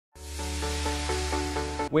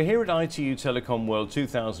We're here at ITU Telecom World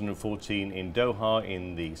 2014 in Doha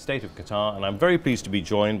in the state of Qatar, and I'm very pleased to be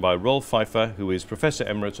joined by Rolf Pfeifer, who is Professor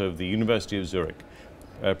Emerita of the University of Zurich.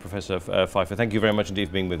 Professor Pfeifer, thank you very much indeed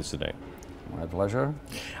for being with us today. My pleasure.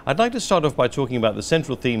 I'd like to start off by talking about the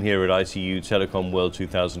central theme here at ITU Telecom World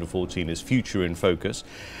 2014 is Future in Focus.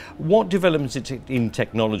 What developments in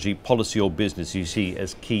technology, policy or business do you see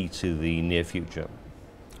as key to the near future?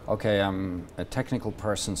 Okay, I'm a technical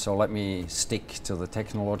person, so let me stick to the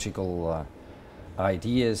technological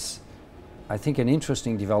ideas. I think an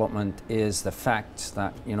interesting development is the fact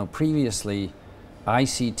that, previously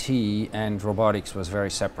ICT and robotics was very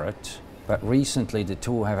separate, but recently the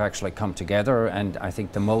two have actually come together, and I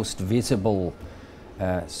think the most visible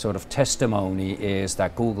sort of testimony is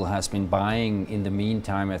that Google has been buying, in the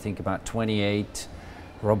meantime, I think about 28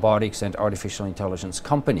 robotics and artificial intelligence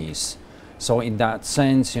companies. So in that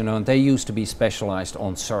sense, they used to be specialized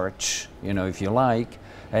on search, if you like,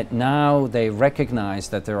 and now they recognize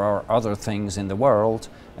that there are other things in the world.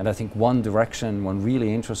 And I think one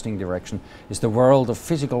really interesting direction is the world of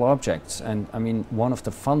physical objects. And I mean, one of the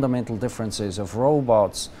fundamental differences of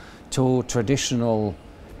robots to traditional,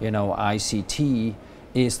 ICT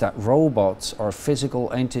is that robots are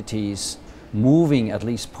physical entities moving at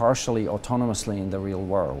least partially autonomously in the real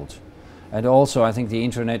world. And also, I think the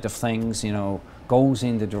Internet of Things, goes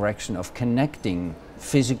in the direction of connecting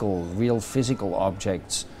real physical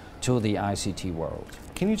objects to the ICT world.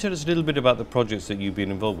 Can you tell us a little bit about the projects that you've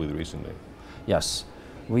been involved with recently? Yes,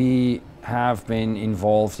 we have been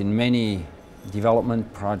involved in many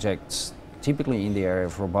development projects, typically in the area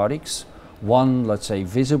of robotics. One, let's say,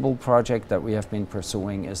 visible project that we have been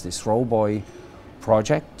pursuing is this Roboy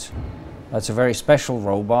project. That's a very special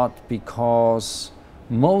robot because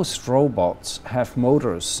most robots have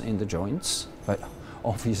motors in the joints, but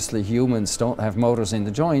obviously humans don't have motors in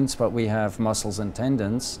the joints, but we have muscles and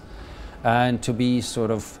tendons. And to be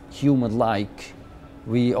sort of human-like,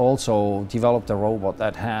 we also developed a robot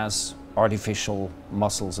that has artificial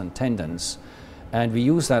muscles and tendons. And we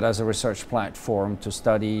use that as a research platform to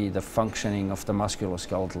study the functioning of the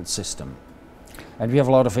musculoskeletal system. And we have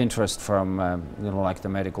a lot of interest from, like the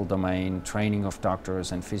medical domain, training of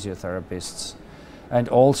doctors and physiotherapists, and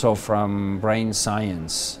also from brain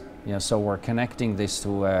science. So we're connecting this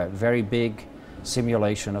to a very big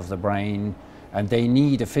simulation of the brain, and they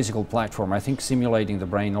need a physical platform. I think simulating the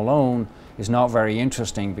brain alone is not very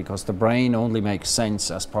interesting because the brain only makes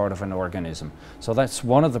sense as part of an organism. So that's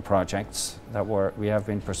one of the projects that we have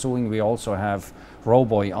been pursuing. We also have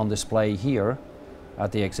Roboy on display here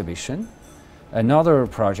at the exhibition. Another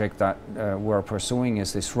project that we're pursuing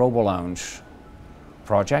is this RoboLounge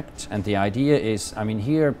project, and the idea is,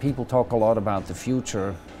 here people talk a lot about the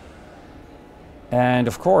future, and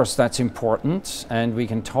of course that's important, and we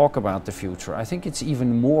can talk about the future. I think it's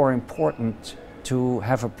even more important to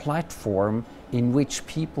have a platform in which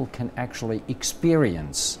people can actually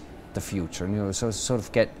experience the future, so sort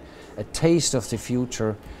of get a taste of the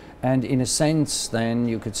future. And in a sense, then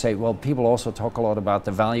you could say, well, people also talk a lot about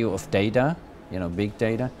the value of data, big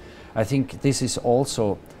data. I think this is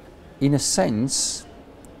also, in a sense,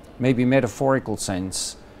 maybe metaphorical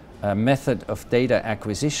sense, a method of data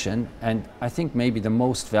acquisition, and I think maybe the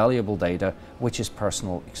most valuable data, which is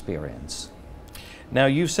personal experience. Now,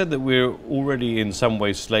 you've said that we're already in some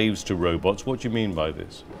ways slaves to robots. What do you mean by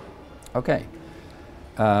this? Okay.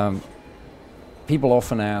 People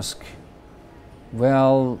often ask,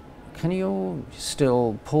 well, can you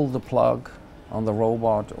still pull the plug on the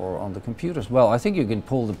robot or on the computers? Well, I think you can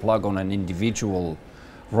pull the plug on an individual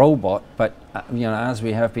robot, but as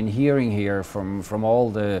we have been hearing here from all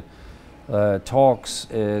the talks,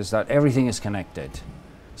 is that everything is connected.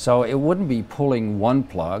 So it wouldn't be pulling one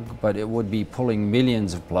plug, but it would be pulling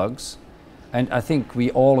millions of plugs. And I think we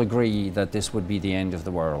all agree that this would be the end of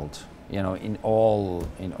the world, in all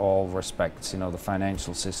respects. The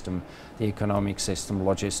financial system, the economic system,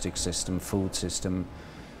 logistics system, food system,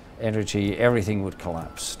 energy, everything would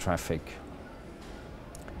collapse, traffic.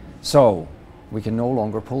 So we can no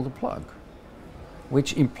longer pull the plug,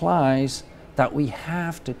 which implies that we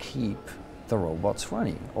have to keep the robots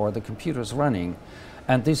running or the computers running.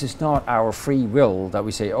 And this is not our free will that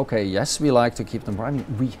we say, okay, yes, we like to keep them running.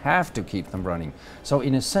 We have to keep them running. So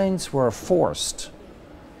in a sense, we're forced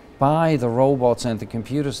by the robots and the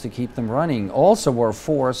computers to keep them running. Also, we're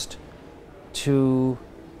forced to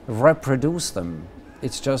reproduce them.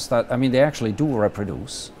 It's just that, they actually do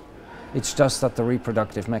reproduce. It's just that the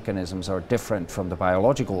reproductive mechanisms are different from the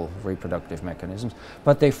biological reproductive mechanisms.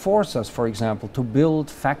 But they force us, for example, to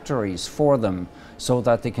build factories for them so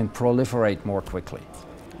that they can proliferate more quickly.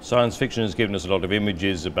 Science fiction has given us a lot of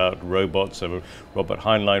images about robots. Robert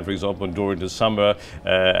Heinlein, for example, and During the Summer,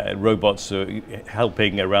 robots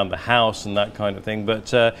helping around the house and that kind of thing.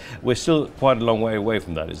 But we're still quite a long way away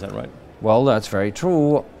from that, is that right? Well, that's very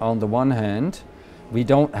true. On the one hand, we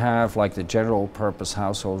don't have like the general purpose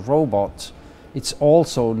household robot. It's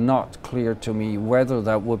also not clear to me whether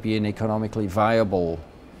that would be an economically viable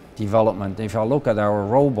development. If I look at our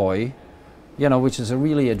Roboy, you know, which is a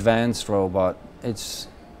really advanced robot, it's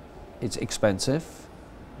expensive,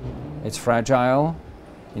 it's fragile,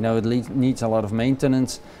 you know, it needs a lot of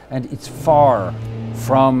maintenance, and it's far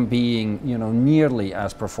from being, you know, nearly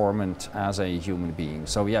as performant as a human being.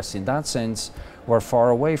 So yes, in that sense, we're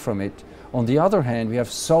far away from it. On the other hand, we have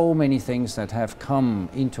so many things that have come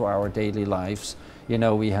into our daily lives. You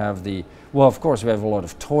know, we have well, of course, we have a lot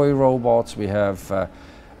of toy robots, we have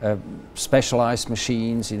specialized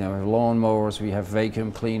machines, you know, lawnmowers, we have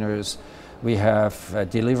vacuum cleaners, we have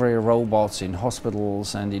delivery robots in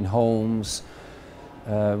hospitals and in homes.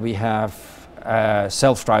 We have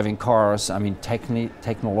self-driving cars. I mean,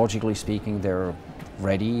 technologically speaking, they're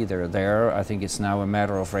ready, they're there. I think it's now a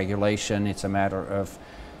matter of regulation. It's a matter of,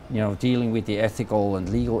 you know, dealing with the ethical and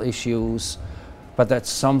legal issues. But that's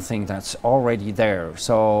something that's already there.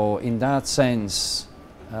 So in that sense,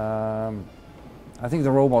 I think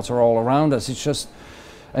the robots are all around us. It's just,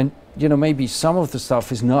 and you know, maybe some of the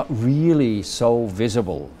stuff is not really so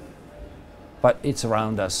visible, but it's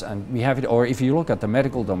around us and we have it. Or if you look at the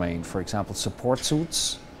medical domain, for example, support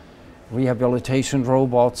suits, rehabilitation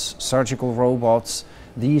robots, surgical robots,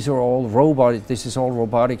 these are all robotic, this is all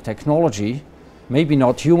robotic technology, maybe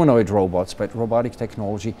not humanoid robots, but robotic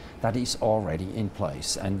technology that is already in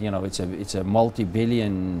place. And you know, it's a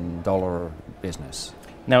multi-billion-dollar business.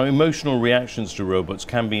 Now, emotional reactions to robots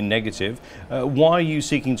can be negative. Why are you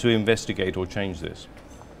seeking to investigate or change this?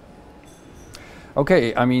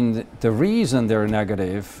 Okay, I mean, the reason they're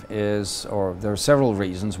negative is, or there are several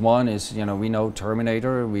reasons. One is, you know, we know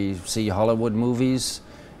Terminator, we see Hollywood movies,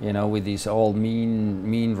 you know, with these all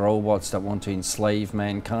mean robots that want to enslave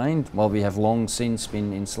mankind. Well, we have long since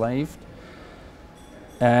been enslaved.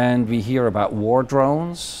 And we hear about war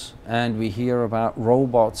drones, and we hear about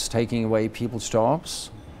robots taking away people's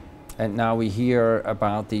jobs. And now we hear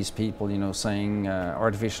about these people, you know, saying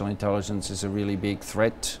artificial intelligence is a really big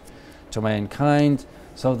threat to mankind.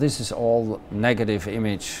 So this is all negative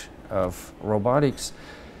image of robotics.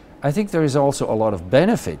 I think there is also a lot of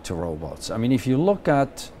benefit to robots. I mean, if you look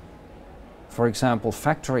at, for example,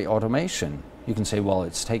 factory automation, you can say, well,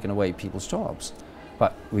 it's taken away people's jobs.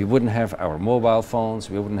 But we wouldn't have our mobile phones,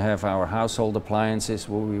 we wouldn't have our household appliances,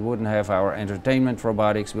 we wouldn't have our entertainment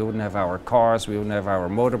robotics, we wouldn't have our cars, we wouldn't have our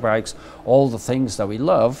motorbikes, all the things that we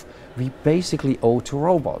love, we basically owe to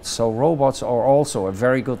robots. So robots are also a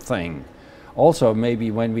very good thing. Also, maybe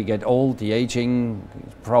when we get old, the aging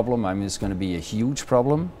problem, I mean, it's going to be a huge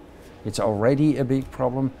problem. It's already a big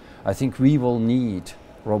problem. I think we will need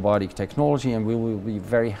robotic technology, and we will be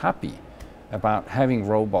very happy about having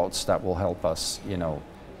robots that will help us, you know,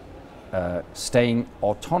 staying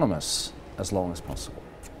autonomous as long as possible.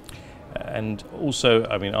 And also,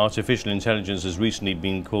 I mean, artificial intelligence has recently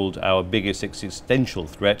been called our biggest existential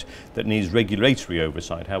threat that needs regulatory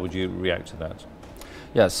oversight. How would you react to that?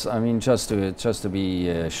 Yes, I mean, just to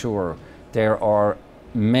be sure, there are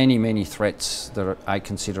many threats that I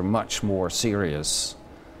consider much more serious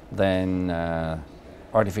than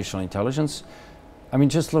artificial intelligence. I mean,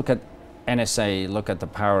 just look at NSA, look at the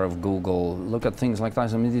power of Google, look at things like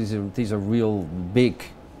that. I mean, these are real big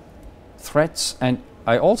threats, and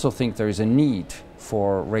I also think there is a need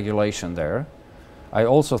for regulation there. I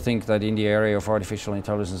also think that in the area of artificial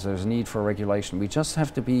intelligence there's a need for regulation. We just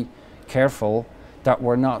have to be careful that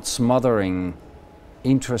we're not smothering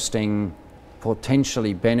interesting,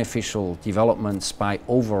 potentially beneficial developments by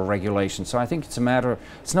over-regulation. So I think it's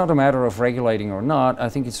not a matter of regulating or not, I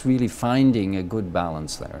think it's really finding a good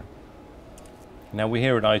balance there. Now, we're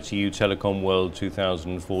here at ITU Telecom World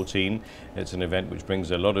 2014. It's an event which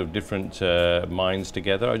brings a lot of different minds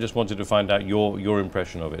together. I just wanted to find out your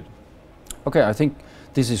impression of it. Okay, I think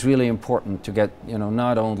this is really important to get, you know,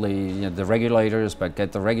 not only, you know, the regulators, but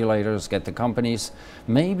get the companies.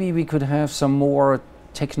 Maybe we could have some more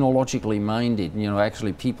technologically minded, you know,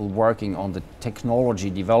 actually people working on the technology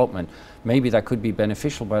development. Maybe that could be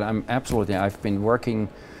beneficial, but I've been working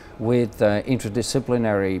with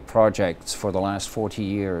interdisciplinary projects for the last 40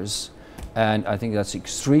 years, and I think that's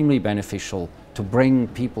extremely beneficial to bring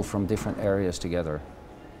people from different areas together.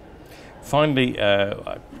 Finally,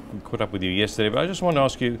 I caught up with you yesterday, but I just want to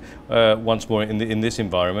ask you once more, in this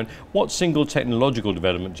environment, what single technological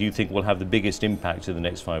development do you think will have the biggest impact in the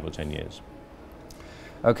next 5 or 10 years?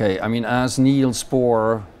 Okay, I mean, as Niels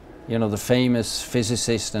Bohr, you know, the famous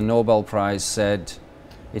physicist and Nobel Prize said,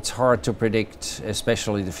 it's hard to predict,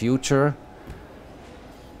 especially the future.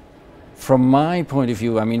 From my point of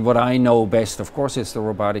view, I mean, what I know best, of course, is the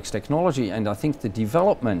robotics technology, and I think the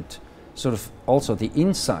development, sort of also the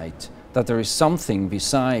insight that there is something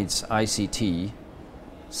besides ICT,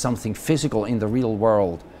 something physical in the real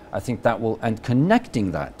world, I think that will, and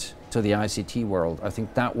connecting that to the ICT world, I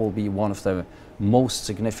think that will be one of the most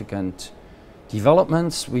significant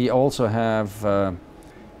developments. We also have, you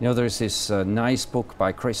know, there's this nice book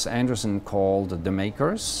by Chris Anderson called The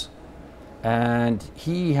Makers, and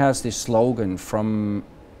he has this slogan from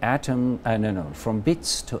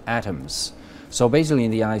bits to atoms. So basically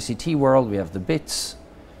in the ICT world we have the bits,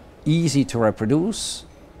 easy to reproduce,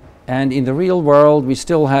 and in the real world we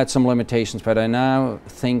still had some limitations, but I now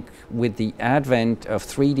think with the advent of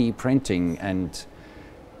 3D printing and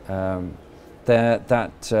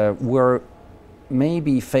we're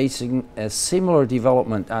maybe facing a similar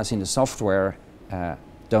development as in the software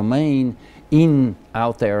domain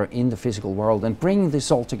out there in the physical world, and bringing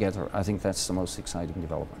this all together, I think that's the most exciting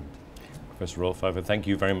development. Professor Rolf Pfeifer, thank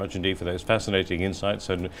you very much indeed for those fascinating insights,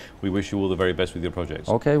 and we wish you all the very best with your projects.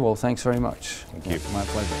 Okay, well, thanks very much. Thank you. My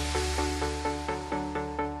pleasure.